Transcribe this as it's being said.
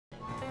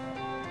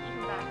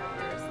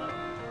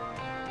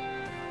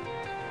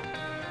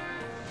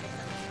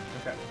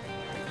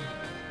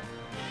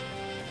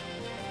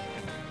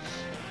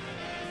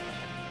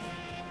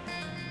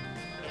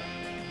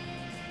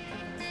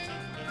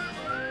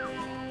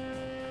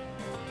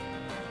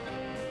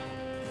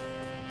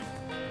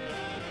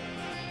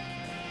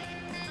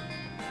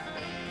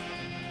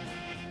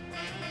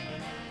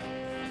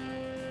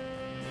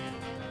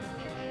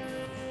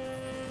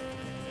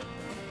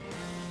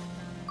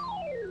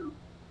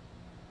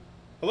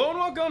Hello and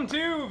welcome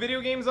to Video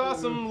Games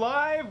Awesome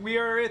Live. We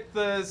are at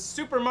the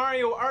Super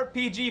Mario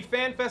RPG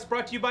Fanfest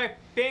brought to you by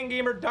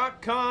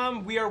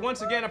Fangamer.com. We are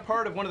once again a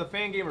part of one of the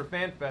Fangamer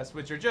Fanfests,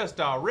 which are just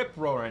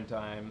rip-roaring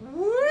time.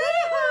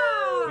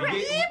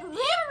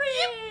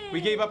 We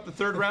gave up the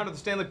third round of the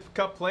Stanley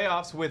Cup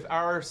playoffs with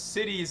our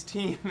city's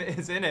team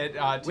is in it. 2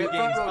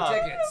 games up.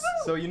 Tickets.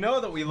 So you know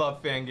that we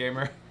love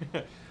Fangamer.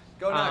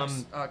 Go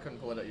next. I couldn't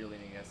pull it out. You're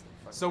leaning against it.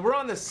 So we're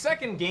on the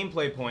second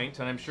gameplay point,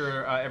 and I'm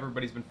sure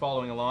everybody's been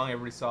following along.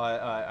 Everybody saw,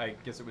 I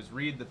guess it was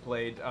Reed that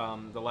played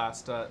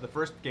the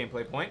first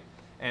gameplay point,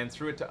 and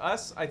threw it to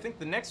us. I think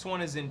the next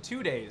one is in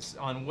 2 days,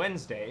 on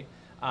Wednesday.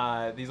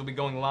 These will be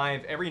going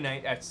live every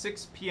night at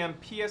 6 p.m.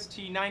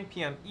 PST, 9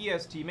 p.m.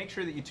 EST. Make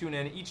sure that you tune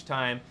in each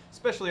time,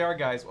 especially our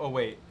guys. Oh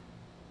wait,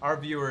 our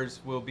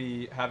viewers will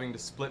be having to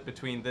split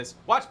between this.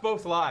 Watch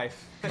both live,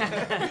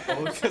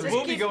 because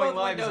we'll be going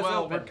live as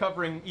well. We're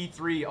covering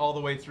E3 all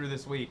the way through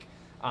this week.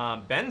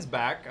 Ben's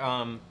back.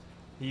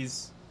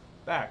 He's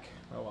back.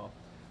 Oh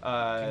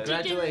well.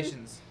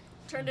 Congratulations.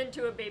 Turned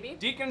into a baby.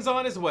 Deacon's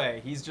on his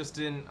way. He's just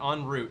en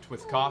route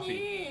with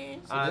coffee.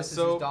 So this is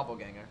his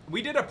doppelganger.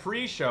 We did a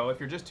pre-show. If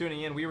you're just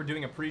tuning in, we were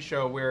doing a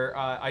pre-show where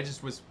I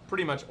just was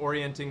pretty much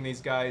orienting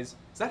these guys.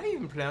 Is that how you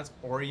even pronounce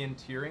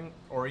orienteering?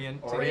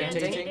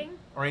 Orientating.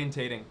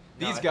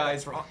 These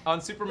guys on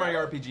Super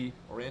Mario RPG.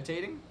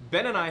 Orientating?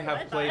 Ben and I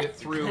have played it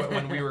through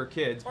when we were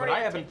kids, but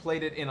I haven't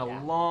played it in a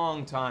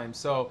long time,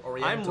 so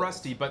I'm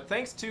rusty. But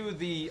thanks to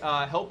the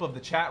help of the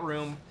chat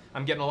room,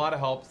 I'm getting a lot of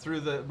help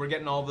through we're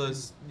getting all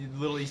those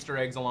little Easter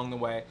eggs along the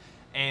way,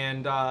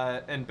 and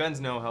Ben's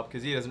no help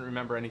because he doesn't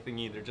remember anything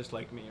either, just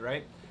like me,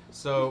 right?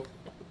 So,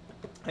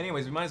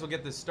 anyways, we might as well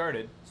get this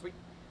started. Sweet.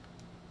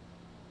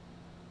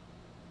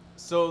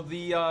 So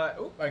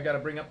I gotta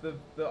bring up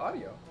the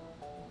audio.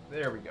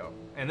 There we go.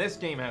 And this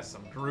game has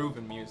some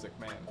groovin' music,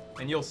 man.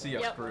 And you'll see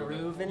us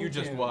groovin'. You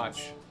just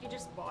watch. You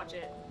just watch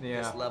it.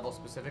 Yeah. This level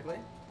specifically?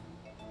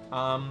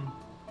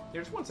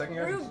 Just 1 second,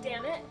 guys. Groove,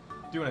 damn it.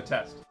 Doing a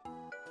test.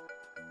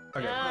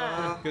 Okay.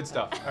 Good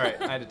stuff. All right,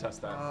 I had to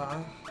test that.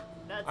 All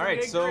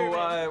right,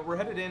 so we're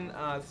headed in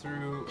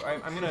through.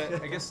 I'm gonna,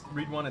 I guess,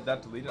 Reed wanted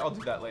that deleted. I'll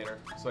do that later.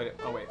 So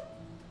oh wait.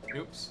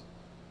 Oops.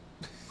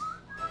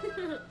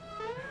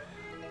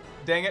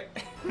 Dang it.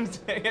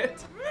 Dang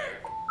it.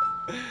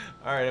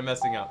 All right, I'm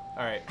messing up.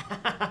 All right.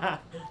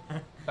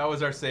 That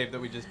was our save that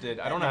we just did.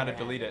 I don't know how to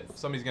delete it.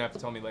 Somebody's gonna have to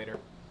tell me later.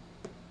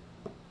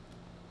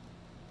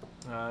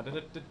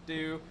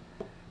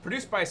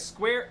 Produced by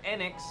Square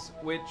Enix,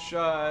 which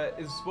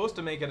is supposed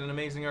to make it an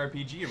amazing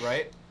RPG,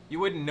 right? You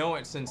wouldn't know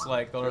it since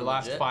like their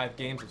last 5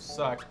 games have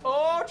sucked.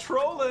 Oh,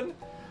 trolling!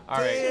 All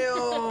right.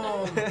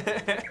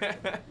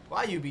 Damn.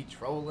 Why you be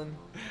trolling?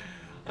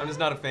 I'm just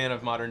not a fan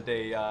of modern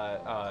day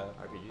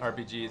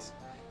RPGs.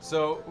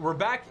 So we're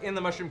back in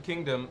the Mushroom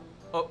Kingdom.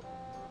 Oh,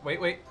 wait.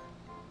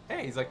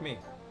 Hey, he's like me.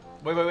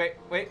 Wait.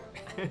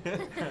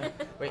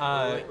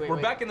 We're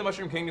back in the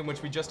Mushroom Kingdom,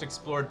 which we just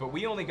explored, but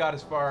we only got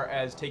as far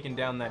as taking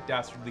down that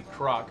dastardly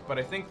croc. But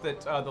I think that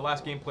the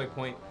last gameplay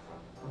point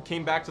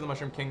came back to the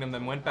Mushroom Kingdom,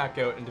 then went back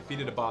out and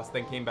defeated a boss,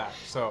 then came back.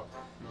 So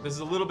this is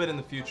a little bit in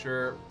the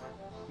future.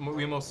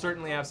 We most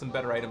certainly have some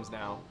better items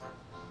now.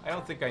 I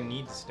don't think I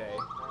need to stay.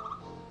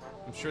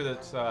 I'm sure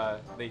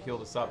that they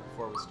healed us up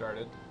before we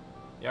started.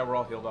 Yeah, we're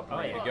all healed up and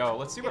ready to go.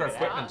 Let's see what our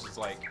equipment is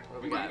like.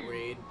 What do we got,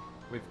 Reed?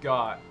 We've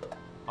got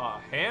a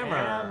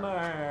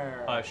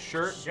hammer, a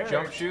shirt,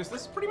 jump shoes.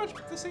 This is pretty much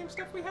the same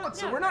stuff we had,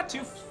 so we're not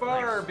too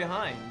far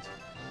behind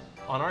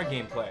on our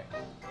gameplay.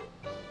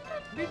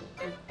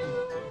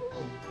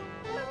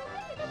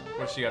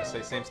 What's she got to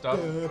say? Same stuff?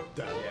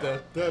 Yeah.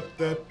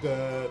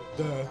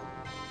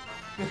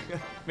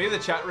 Maybe the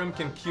chat room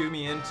can cue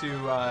me into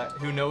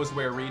who knows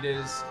where Reed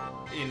is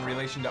in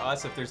relation to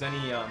us, if there's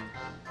any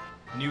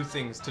new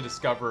things to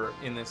discover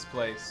in this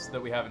place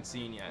that we haven't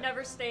seen yet.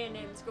 Never stay in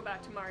names, go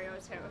back to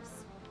Mario's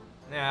house.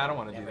 Nah, I don't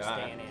want to do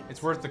that.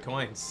 It's worth the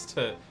coins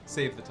to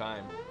save the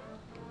time.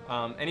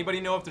 Anybody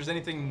know if there's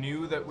anything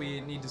new that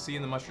we need to see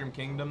in the Mushroom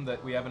Kingdom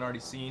that we haven't already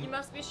seen? You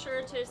must be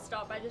sure to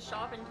stop by the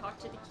shop and talk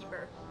to the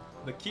keeper.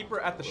 The keeper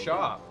at the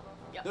shop?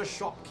 Yep. The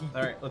shopkeeper.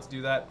 Alright, let's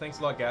do that. Thanks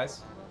a lot,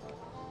 guys.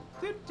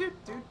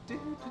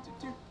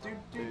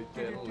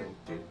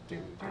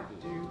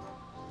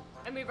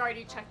 And we've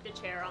already checked the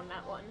chair on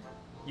that one.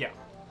 Yeah.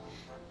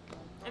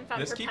 And found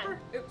This her keeper?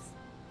 pen. Oops.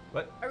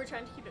 What? Are we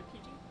trying to keep it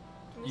PG?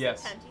 Can you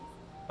Yes. say panties?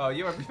 Oh,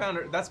 you already found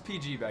her. That's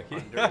PG, Becky.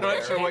 I'm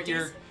not sure what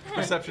your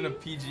perception of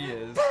PG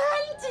is.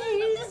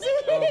 Panties!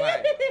 Oh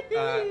my.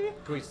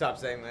 Can we stop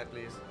saying that,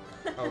 please?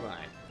 Oh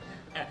my.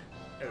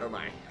 Oh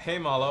my. Hey,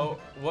 Malo,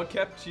 what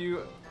kept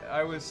you?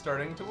 I was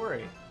starting to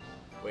worry.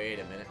 Wait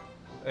a minute.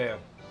 Yeah.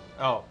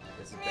 Oh.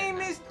 Hey,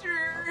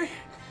 mister.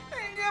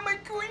 I got my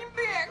queen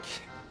back.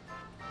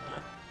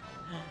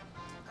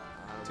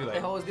 Too What late.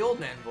 the hell is the old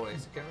man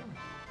voice?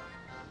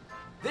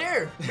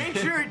 There! Make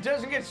sure it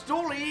doesn't get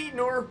stolen, eaten,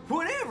 or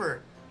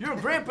whatever. Your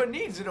grandpa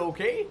needs it,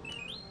 okay?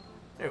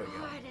 There we go.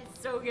 God, it's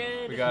so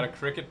good. We got a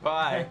cricket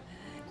pie.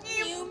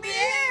 You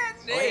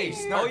bitch! Hey,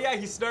 Oh yeah,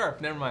 he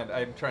snarfed. Never mind.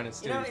 I'm trying to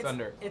steal You know,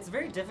 thunder. it's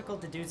very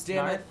difficult to do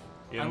Damn snarf it.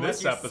 In Unless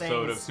this you're episode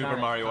saying of Super snarf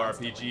Mario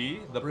constantly.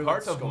 RPG, the Ruined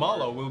part of score.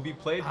 Malo will be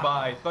played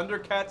by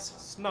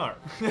Thundercat's Snarf.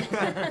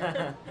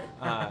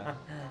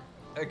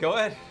 Go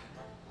ahead.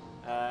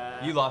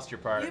 You lost your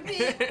part.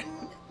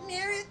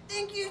 Mary,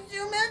 thank you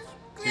so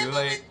much. Too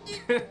late.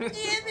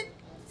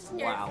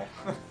 Wow.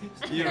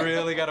 You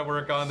really got to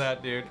work on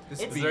that, dude.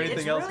 It's, Is there anything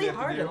it's else really you have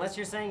hard to do? unless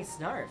you're saying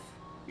snarf.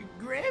 Your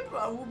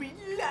grandpa will be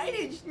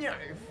delighted, Snarf.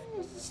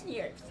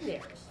 Snarf,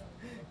 snarf.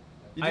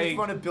 You just I-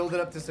 want to build it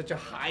up to such a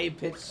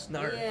high-pitched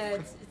snarf. Yeah,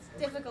 it's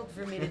difficult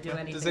for me to do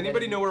anything. Does that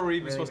anybody isn't know where we're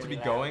even really, supposed to be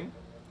really going?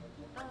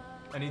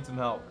 I need some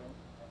help.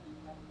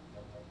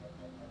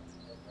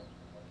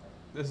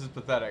 This is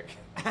pathetic.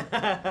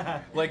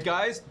 loud. Like,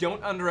 guys,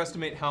 don't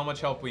underestimate how much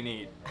help we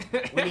need.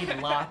 We need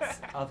lots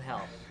of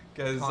help.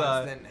 Because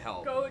Constant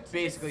help. Go to the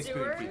Basically spoon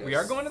sewer? feed us. we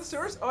are going to the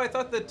sewers? Oh, I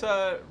thought that,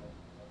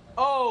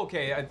 oh,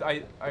 okay,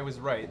 I was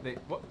right. They,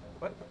 what?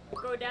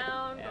 Go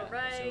down, Yeah, go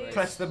right. sewers.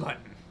 Press the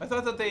button. I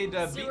thought that they'd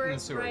beaten the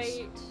Sewers sewers.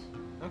 right.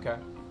 Okay.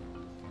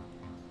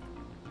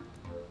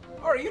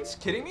 Oh, are you just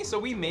kidding me? So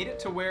we made it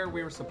to where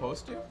we were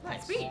supposed to?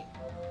 Nice. Sweet.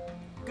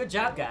 Good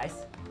job,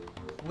 guys.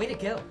 Way to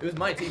go. It was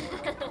my team.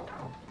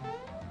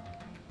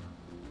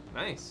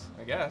 Nice,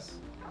 I guess.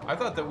 I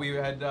thought that we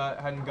had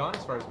hadn't gone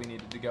as far as we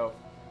needed to go.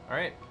 All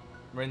right,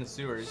 we're in the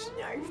sewers.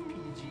 Snarf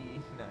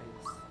PG.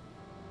 Nice.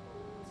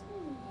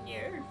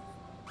 Nerf.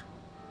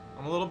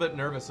 I'm a little bit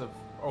nervous of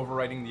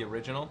overwriting the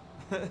original,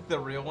 the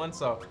real one,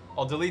 so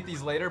I'll delete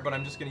these later, but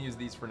I'm just gonna use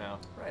these for now.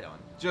 Right on.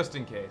 Just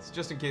in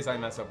case I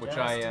mess up, which Just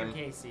I in am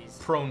cases.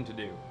 prone to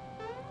do.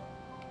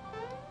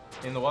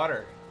 In the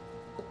water.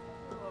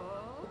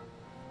 Oh.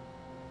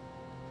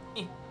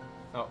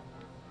 Oh,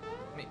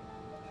 me,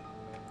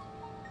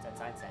 What's that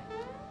sign say?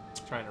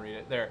 trying to read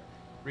it. There.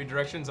 Read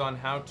directions on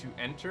how to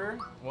enter.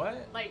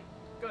 What? Like,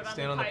 go down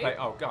Stand the on the pipe. pipe.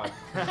 Oh,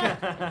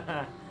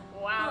 God.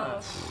 Wow.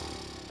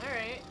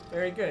 Alright.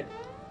 Very good.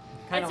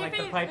 Kind As of if like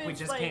the it pipe we was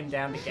just like- came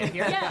down to get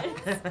here. Yes.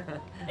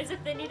 As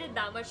if they needed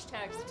that much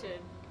text to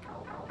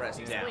Press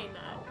down. explain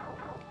that.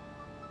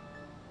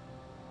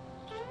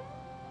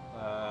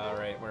 All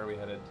right, where are we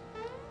headed?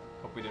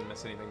 Hope we didn't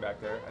miss anything back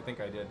there. I think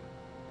I did.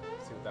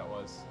 Let's see what that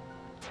was.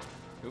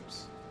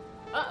 Oops.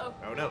 Uh-oh.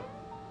 Oh no.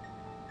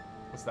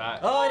 What's that?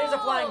 Oh, it is a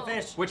flying Oh.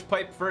 fish. Which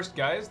pipe first,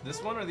 guys?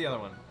 This one or the other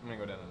one? I'm gonna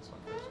go down to this one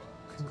first.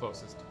 It's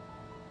closest.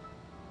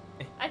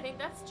 I think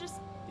that's just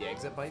The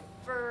exit pipe.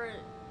 for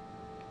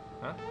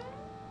Huh?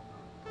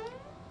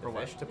 The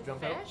what? fish to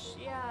jump out. fish?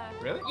 Yeah.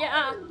 Really?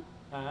 Yeah.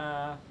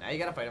 Now you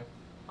gotta fight him.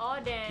 Oh,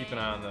 dang. Keep an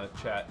eye on the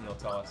chat and they'll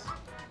tell us.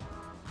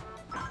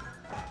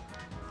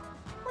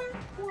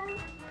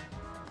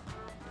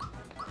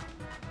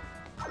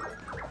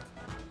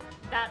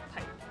 That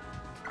pipe.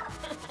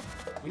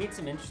 We need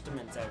some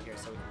instruments out here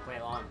so we can play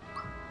along.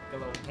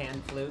 Like a little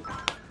pan flute,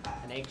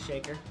 an egg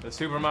shaker. The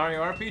Super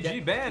Mario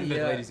RPG band,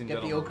 ladies and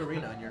get gentlemen. the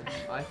ocarina on your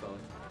iPhone.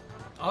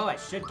 Oh, I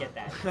should get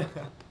that. I'm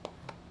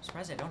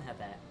surprised I don't have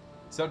that.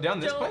 So down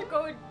this Don't pipe?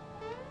 go.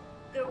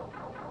 The,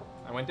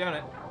 I went down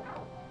it.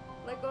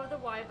 let go of the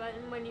Y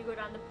button when you go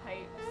down the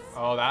pipes.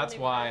 Oh, that's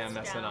Only why press I'm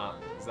messing down.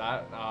 up. Is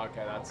that? Oh,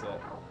 okay, that's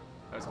it.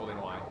 I was holding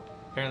Y.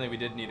 Apparently we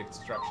did need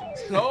instructions.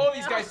 Oh,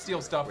 these guys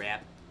steal stuff.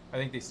 Rap. I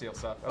think they steal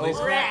stuff. At Oh,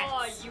 least rats.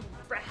 Oh, you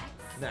rats.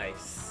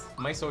 Nice.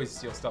 mice always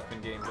steal stuff in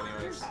games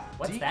anyways.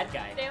 What's that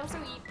guy? They also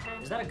eat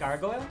pennies. Is that a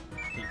gargoyle?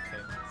 Eat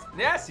things.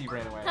 Yes, he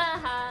ran away.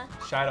 Haha.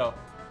 Shadow.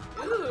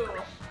 Ooh.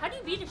 How do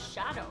you beat a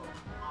shadow?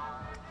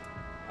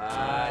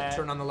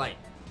 Turn on the light.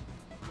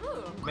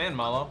 Ooh. Man,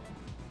 Malo.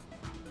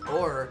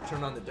 Or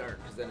turn on the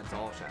dark, because then it's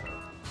all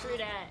shadow. True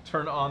that.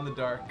 Turn on the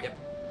dark. Yep.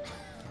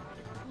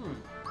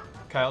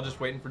 Kyle just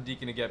waiting for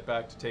Deacon to get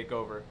back to take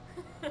over.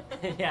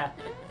 Yeah.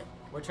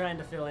 We're trying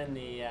to fill in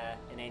the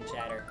inane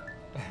chatter.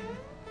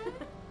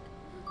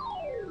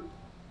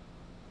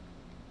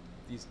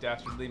 These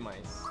dastardly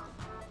mice.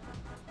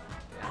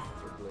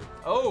 Dastardly.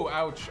 Oh,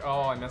 ouch.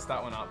 Oh, I messed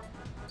that one up.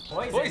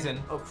 Poison.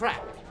 Poison. Oh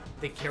crap.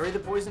 They carry the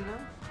poison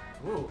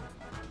now? Ooh.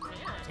 Yeah.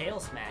 Tail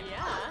smack.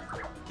 Yeah.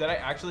 Did I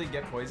actually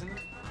get poisoned?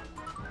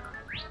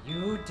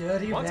 You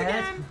dirty Once rat.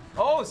 again?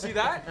 Oh, see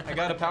that? I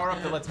got a power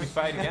up that lets me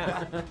fight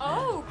again.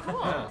 Oh, cool.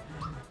 Yeah.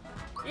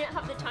 You didn't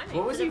have the timing.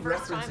 What was for he the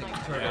first time referencing?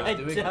 like Turtle? that. I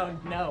Doing-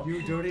 don't know.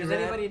 You dirty Does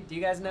rat. anybody? Do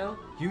you guys know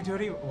You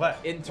dirty what?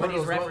 In what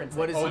he's Turtles, referencing?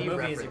 what is what he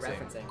movie is he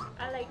referencing? referencing?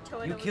 I like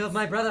turtles. You killed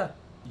my brother.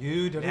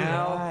 You dirty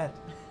Now. rat.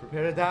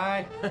 Prepare to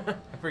die.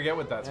 I forget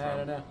what that's I from.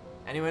 don't know.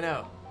 Anyone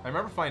know? I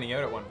remember finding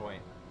out at one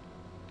point.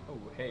 Oh,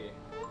 hey.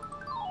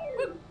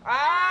 Whoop.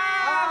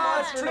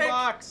 Ah! Monster in a trick.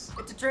 box.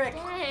 It's a trick.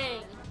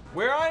 Dang.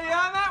 Where are you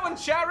on that one,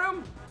 chat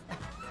room?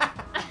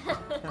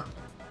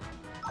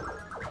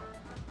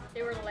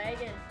 They were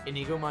lagging.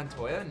 Inigo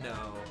Montoya? No.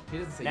 He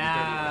doesn't say No, you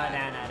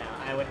dirty rat.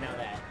 no. I wouldn't know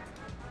that.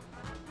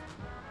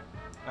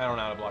 I don't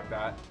know how to block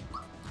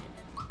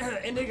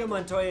that. Indigo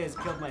Montoya has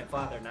killed my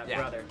father, not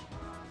Yeah. brother.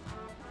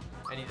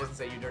 And he doesn't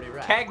say you dirty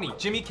rat. Cagney.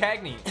 Jimmy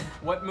Cagney.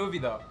 What movie,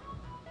 though?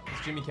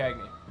 It's Jimmy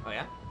Cagney. Oh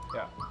yeah?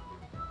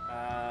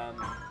 Yeah.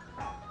 Um,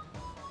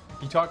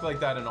 He talked like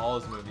that in all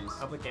his movies.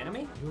 Public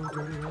Enemy? You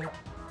dirty rat.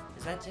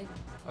 Is that Jake?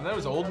 And that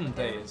was olden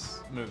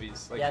days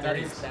movies, like Yeah,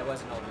 30s. that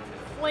was an old movie.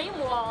 Flame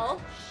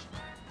wall.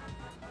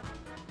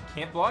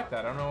 Can't block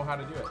that. I don't know how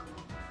to do it.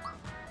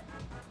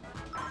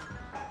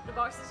 The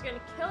box is gonna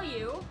kill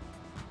you.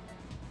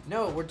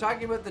 No, we're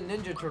talking about the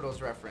Ninja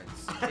Turtles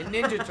reference. In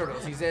Ninja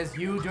Turtles, he says,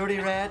 "You dirty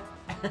rat."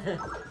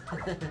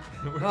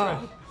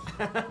 Oh.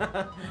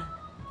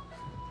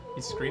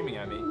 He's screaming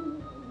at me.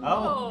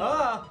 Oh.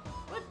 Ah!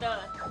 What the?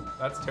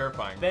 That's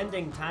terrifying.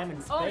 Bending time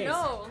and space. Oh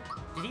no.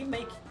 Did he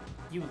make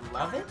you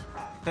love it?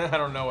 I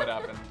don't know what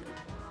happened.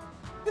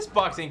 This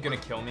box ain't gonna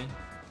kill me.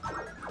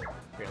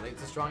 Apparently,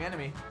 it's a strong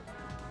enemy.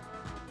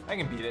 I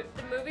can beat it.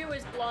 The movie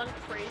was Blonde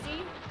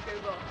Crazy.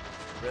 Google.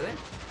 Really?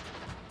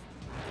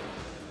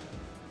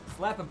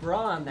 Slap a bra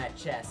on that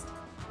chest.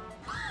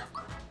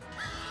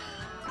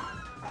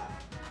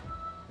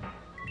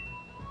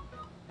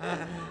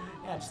 Yeah,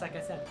 just like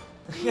I said.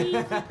 Easy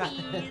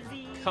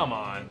peasy. Come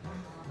on.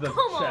 The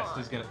Come chest on.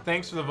 is gonna.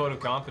 Thanks for the vote of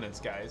confidence,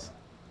 guys.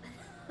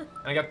 And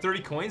I got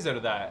 30 coins out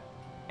of that.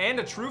 And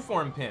a true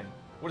form pin.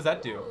 What does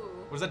that do? Ooh.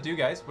 What does that do,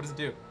 guys? What does it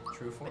do?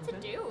 True form. What's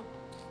it pin? do?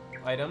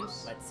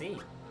 Items. Let's see.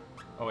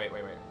 Oh, wait.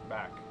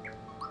 Back.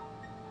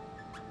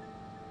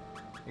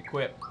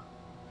 Equip.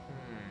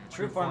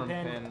 True form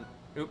pin.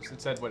 Oops,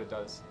 it said what it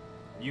does.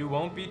 You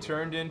won't be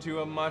turned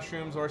into a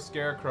mushrooms or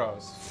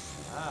scarecrows.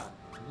 Ah.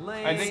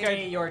 I think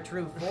Say your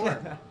true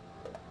form.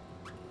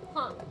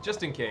 Huh.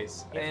 Just in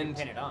case. If you And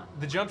pin it on.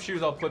 the jump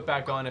shoes I'll put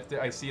back on if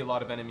I see a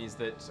lot of enemies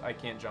that I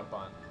can't jump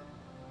on.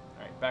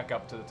 Alright, back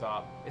up to the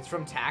top. It's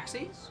from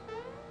Taxis?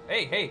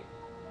 Hey!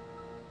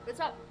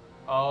 What's up?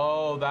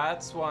 Oh,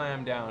 that's why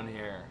I'm down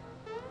here.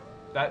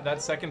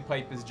 That second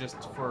pipe is just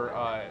for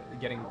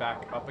getting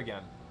back up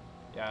again.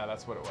 Yeah,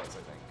 that's what it was, I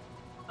think.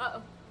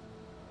 Uh-oh.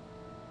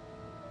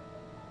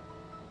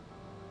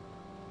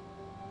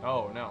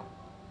 Oh, no.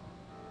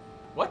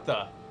 What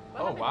the?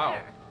 What Oh, happened wow.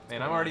 there?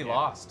 Man, I'm already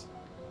lost. It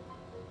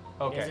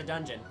is Okay. a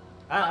dungeon.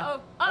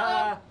 Uh-oh.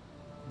 Uh-oh.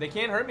 They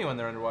can't hurt me when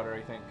they're underwater,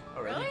 I think.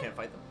 Oh, really? Really? You can't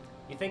fight them?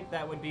 You think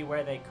that would be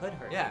where they could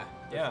hurt? Yeah.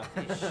 Yeah.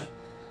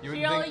 You would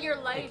Heal think... your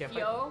life, can't fight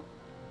yo.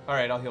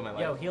 Alright, I'll heal my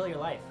life. Yo, heal your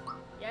life.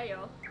 Yeah,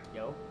 yo.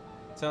 Yo.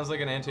 Sounds like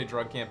an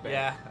anti-drug campaign.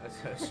 Yeah. That's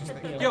what I was just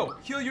thinking. Yo,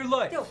 heal your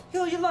life! Yo,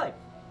 heal your life.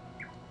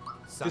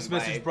 Sung This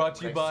message by, brought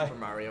to you like, by- Super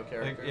Mario Like,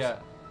 characters. yeah.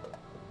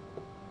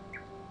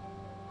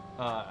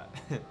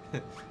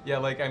 Yeah,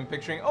 like I'm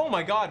picturing, oh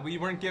my god, we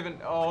weren't given,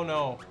 oh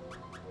no.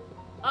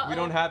 Uh-oh. We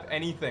don't have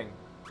anything.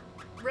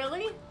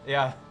 Really?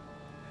 Yeah.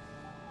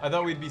 I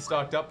thought we'd be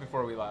stocked up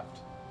before we left.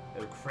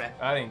 Oh, crap.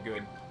 That ain't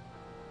good.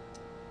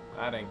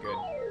 That ain't good.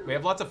 We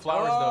have lots of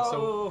flowers though, so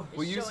Oh.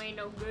 we'll This use show ain't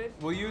no good.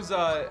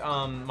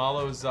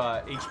 Malo's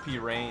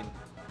HP rain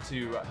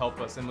to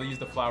help us, and we'll use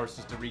the flowers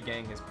just to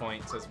regain his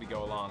points as we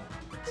go along.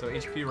 So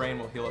HP rain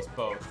will heal us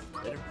both.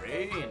 Let it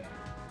rain.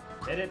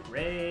 Let it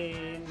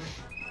rain.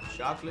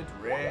 Chocolate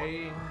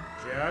rain.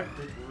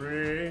 Chocolate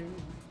rain.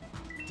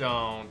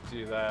 Don't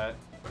do that.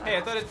 Hey,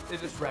 I thought it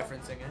Just just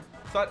referencing it.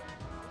 thought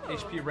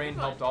HP rain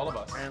helped all of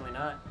us. Apparently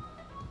not.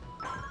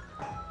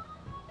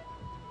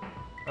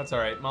 That's all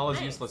right. Malo's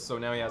Nice. useless, so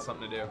now he has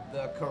something to do.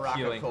 The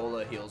Healing.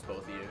 Coca-Cola heals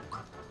both of you.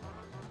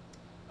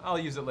 I'll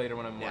use it later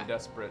when I'm more Yeah.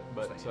 desperate.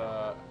 But Just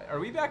like are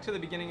we back to the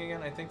beginning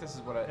again? I think this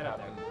is what Get up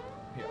happened.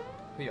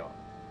 Here.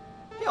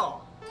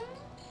 Yo.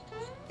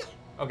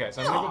 Okay,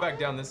 so I'm gonna go back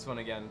down this one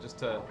again just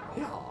to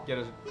get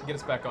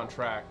us back on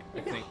track.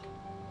 I think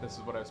this is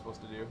what I was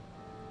supposed to do.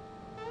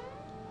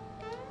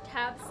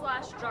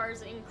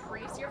 Tab/jars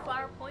increase your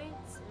flower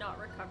points, not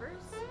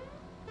recovers.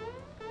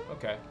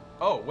 Okay.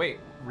 Oh wait,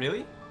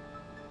 really?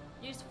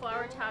 Use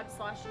flower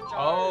tab/jars.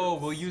 Oh,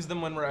 we'll use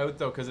them when we're out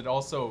though, because it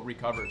also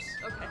recovers.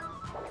 Okay.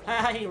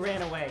 Ha, he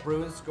ran away.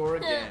 Bruins score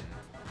again.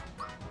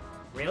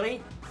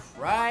 Really?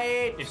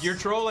 Right. If you're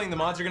trolling, the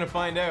mods are gonna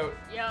find out.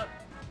 Yep.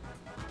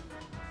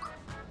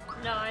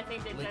 No, I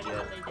think they Legit.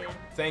 genuinely did.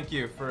 Thank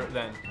you for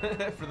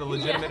for the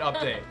legitimate Yeah.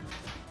 update.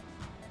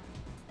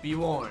 Be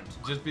warned.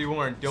 Just be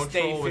warned. Don't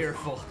Stay troll with.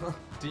 fearful.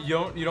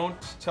 You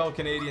don't tell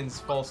Canadians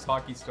false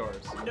hockey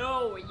stores.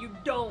 No, you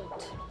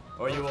don't.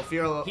 or you will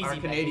feel Easy, our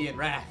Becky. Canadian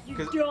wrath. You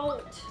 'Cause-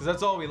 don't. Because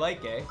that's all we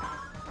like, eh?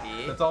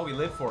 Yeah. That's all we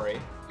live for, eh?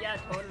 Yeah,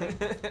 totally.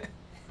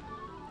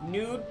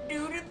 New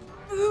dude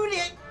boot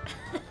it.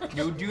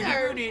 You do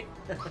it.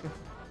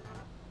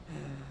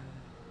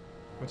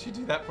 What'd you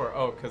do that for?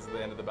 Oh, because of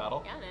the end of the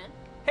battle? Yeah, man.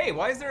 Hey,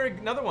 why is there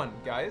another one,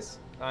 guys?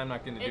 I'm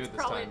not going to do It's it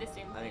this probably time. the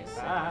same I think place. it's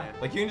the same Ah.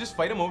 name. Like, you can just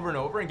fight them over and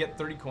over and get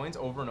 30 coins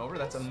over and over?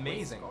 That's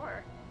amazing.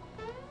 Score.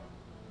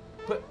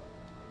 But...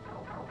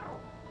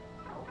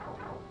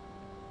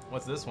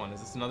 What's this one?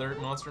 Is this another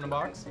monster in a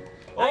box?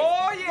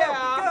 Oh,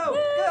 yeah!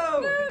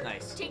 Go, go.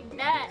 Nice. Take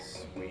that.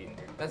 Sweet.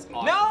 That's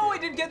awesome. No, I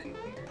didn't get...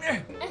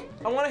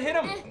 I want to hit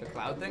him. The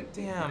cloud thing?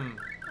 Damn.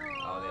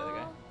 Oh, the other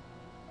guy.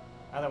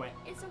 Other way.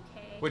 It's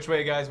okay. Which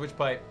way, guys? Which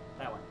pipe?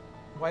 That one.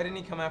 Why didn't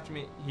he come after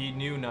me? He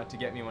knew not to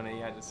get me when I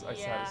had a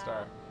Yeah.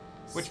 star.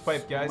 Which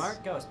pipe, guys?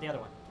 Mark Ghost, the other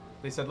one.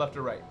 They said left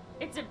or right.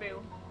 It's a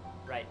boo.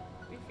 Right.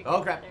 We figured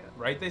Oh, crap. that out.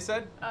 Right, they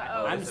said?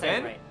 Uh-oh. I'm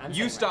saying Ben, right. I'm you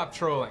saying stop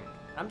trolling. Right.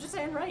 I'm just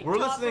saying right. We're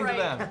Top listening right.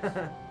 to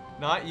them,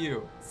 not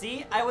you.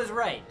 See, I was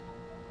right.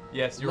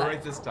 Yes, you're Left.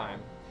 right this time.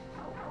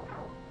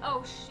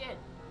 Oh shit.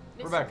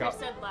 We're Mr. back Chris up.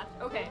 said left.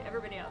 Okay,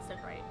 everybody else said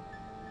right.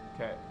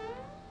 Okay.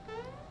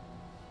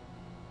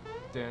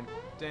 Dun,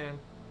 dun,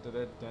 dun,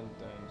 dun, dun,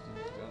 dun,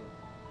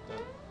 dun.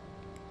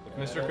 If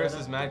Mr. Chris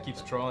is mad,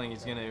 keeps trolling,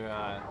 he's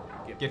gonna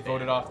get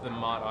voted off the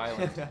mod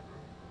island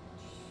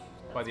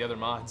by the other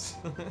mods.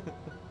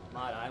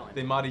 Mod Island.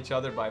 They mod each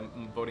other by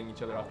voting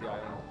each other off the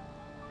island.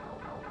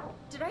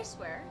 Did I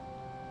swear?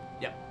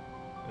 Yep.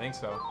 I think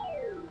so.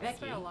 I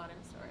swear a lot,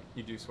 I'm sorry.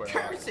 You do swear. a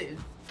lot. Curses!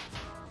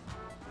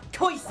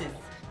 Choices.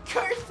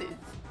 Curses!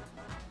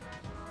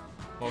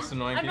 Most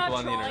annoying I'm people not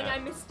on the trolling, internet.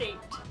 I'm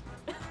mistaked.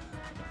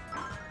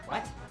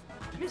 What?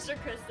 Mr.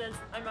 Chris says,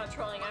 I'm not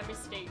trolling, I'm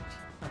mistaked.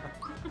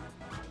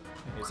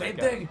 Here's Same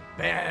that guy. thing.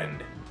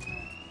 Banned.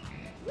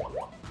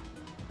 What?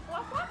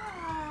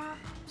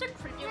 It's a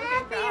creepy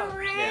looking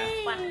crowd.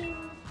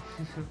 Yeah.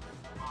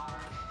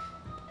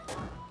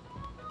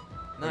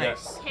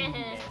 Nice.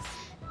 Yes.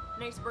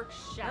 Nice work,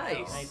 Shadow.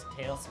 Nice. Nice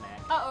tail smack.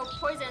 Uh-oh,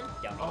 poison.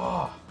 Yummy.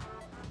 Oh.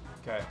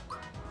 Okay.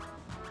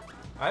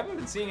 I haven't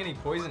been seeing any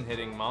poison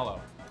hitting Malo.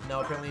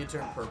 No, apparently you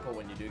turn purple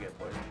when you do get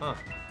poisoned. Huh.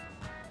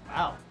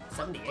 Wow.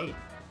 78.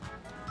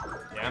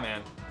 Yeah,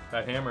 man.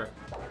 That hammer.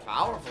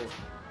 Powerful.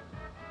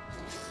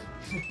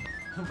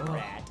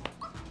 Rat.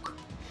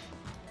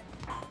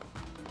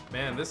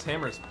 Man, this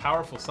hammer's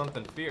powerful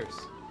something fierce.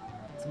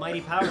 It's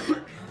mighty powerful.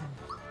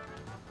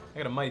 I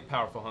got a mighty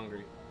powerful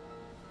hungry.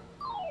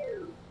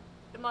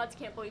 The mods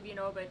can't believe you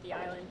know about the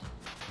island.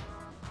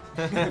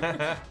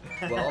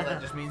 Well,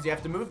 that just means you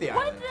have to move the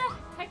What island.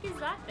 the heck is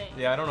that thing?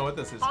 Yeah, I don't know what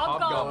this is.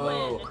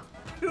 Hobgoblin.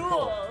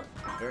 Cool.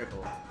 Very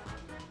cool.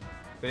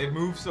 They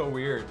move so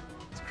weird.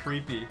 It's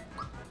creepy.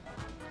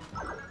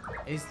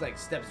 He's like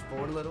steps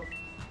forward a little.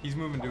 He's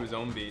moving to his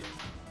own beat.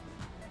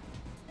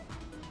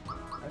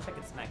 I wish I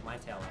could smack my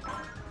tail like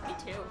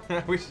that. Me too. I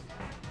wish.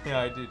 Yeah,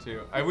 I do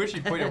too. I wish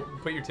you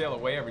put your tail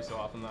away every so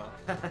often though.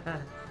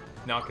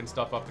 Knocking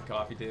stuff off the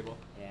coffee table.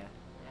 Yeah.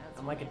 Yeah, that's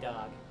I'm like a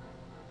dog.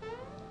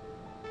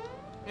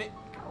 Eh.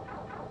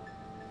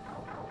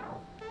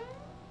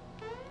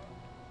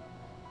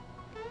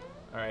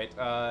 All right.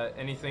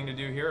 Anything to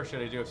do here, or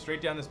should I do it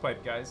straight down this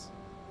pipe, guys?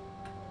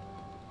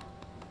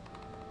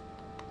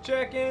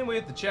 Check in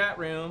with the chat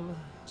room.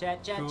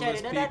 Chat, chat,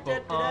 Coolest chat.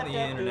 people on the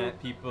internet.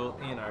 People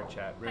in our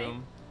chat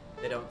room.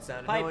 They don't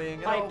sound Pipe, annoying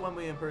at pipe. all when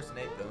we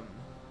impersonate them.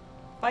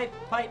 Pipe,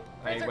 pipe.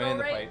 I Fraser, went go in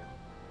the right. pipe.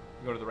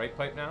 Go to the right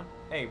pipe now.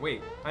 Hey,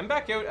 wait. I'm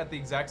back out at the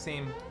exact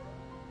same.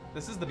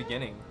 This is the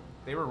beginning.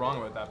 They were wrong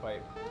about that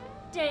pipe.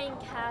 Dang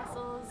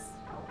castles.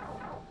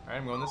 All right,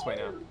 I'm going this way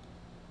now.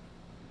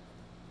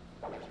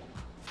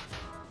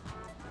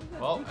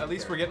 Well, at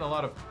least we're getting a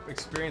lot of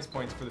experience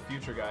points for the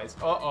future, guys.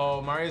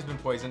 Uh-oh, Mario's been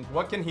poisoned.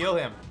 What can heal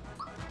him?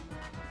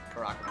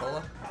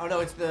 Caracola? Oh no,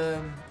 it's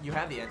the you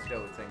have the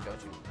antidote thing,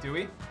 don't you? Do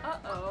we?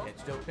 Uh-oh.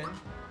 Antidote pin.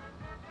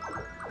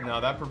 No,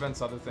 that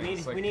prevents other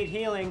things. We need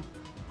healing.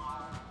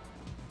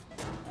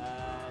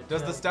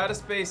 Does the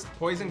status-based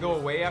poison go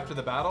away after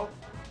the battle?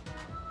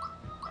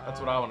 That's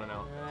what I want to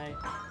know. Right.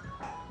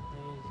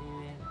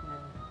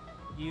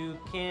 You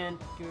can't.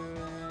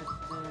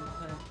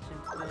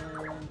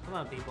 Come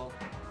on, people.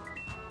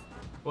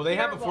 Well, they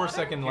Pure have a water?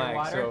 4-second Pure lag,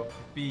 water? so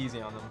be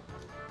easy on them.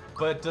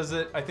 But does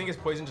it? I think his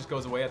poison just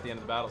goes away at the end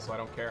of the battle, so I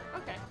don't care.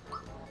 Okay.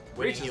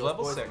 Winning Reaches heals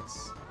level poison.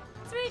 6.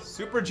 Sweet.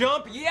 Super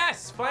jump!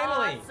 Yes,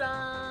 finally!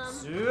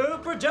 Awesome.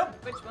 Super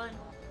jump. Which one?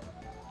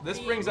 This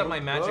brings up my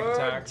magic Super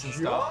attacks and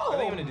stuff. I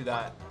think I'm gonna jump. do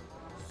that.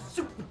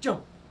 Super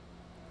jump.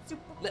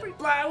 Super Let freak-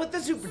 fly with the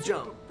super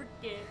jump. Super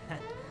freaking.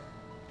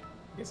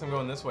 Guess I'm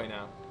going this way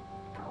now.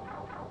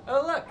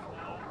 Oh look,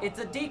 it's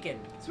a deacon.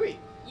 Sweet.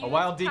 A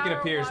wild Use Deacon power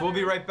appears. We'll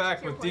be water, right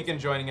back cure with Deacon poison.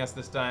 joining us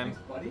this time.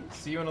 Buddy.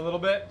 See you in a little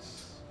bit.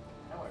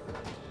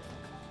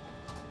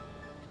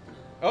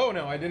 Oh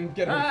no, I didn't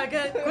get him.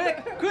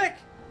 Quick, quick.